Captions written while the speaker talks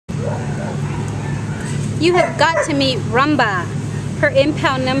You have got to meet Rumba. Her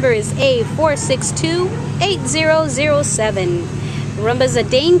impound number is A4628007. Rumba's a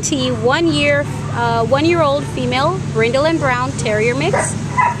dainty one-year-old female brindle and brown terrier mix,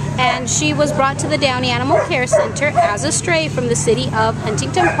 and she was brought to the Downey Animal Care Center as a stray from the city of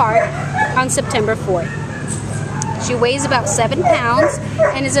Huntington Park on September 4th. She weighs about 7 pounds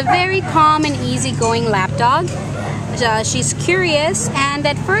and is a very calm and easygoing lapdog. She's curious, and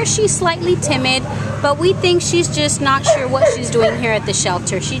at first she's slightly timid, but we think she's just not sure what she's doing here at the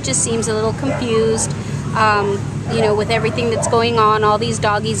shelter. She just seems a little confused, you know, with everything that's going on, all these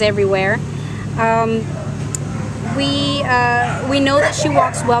doggies everywhere. We know that she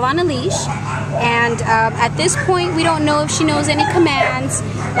walks well on a leash, and at this point we don't know if she knows any commands.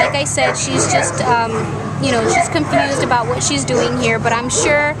 Like I said, she's just you know, she's confused about what she's doing here, but I'm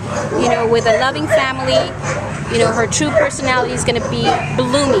sure, you know, with a loving family, you know, her true personality is going to be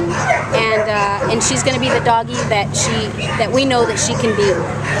blooming, and she's going to be the doggy that we know that she can be.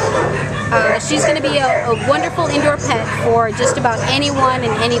 She's going to be a wonderful indoor pet for just about anyone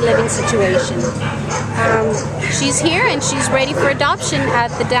in any living situation. She's here and she's ready for adoption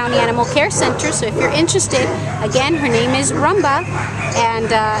at the Downey Animal Care Center, so if you're interested, again, her name is Rumba, and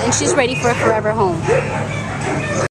she's ready for a forever home.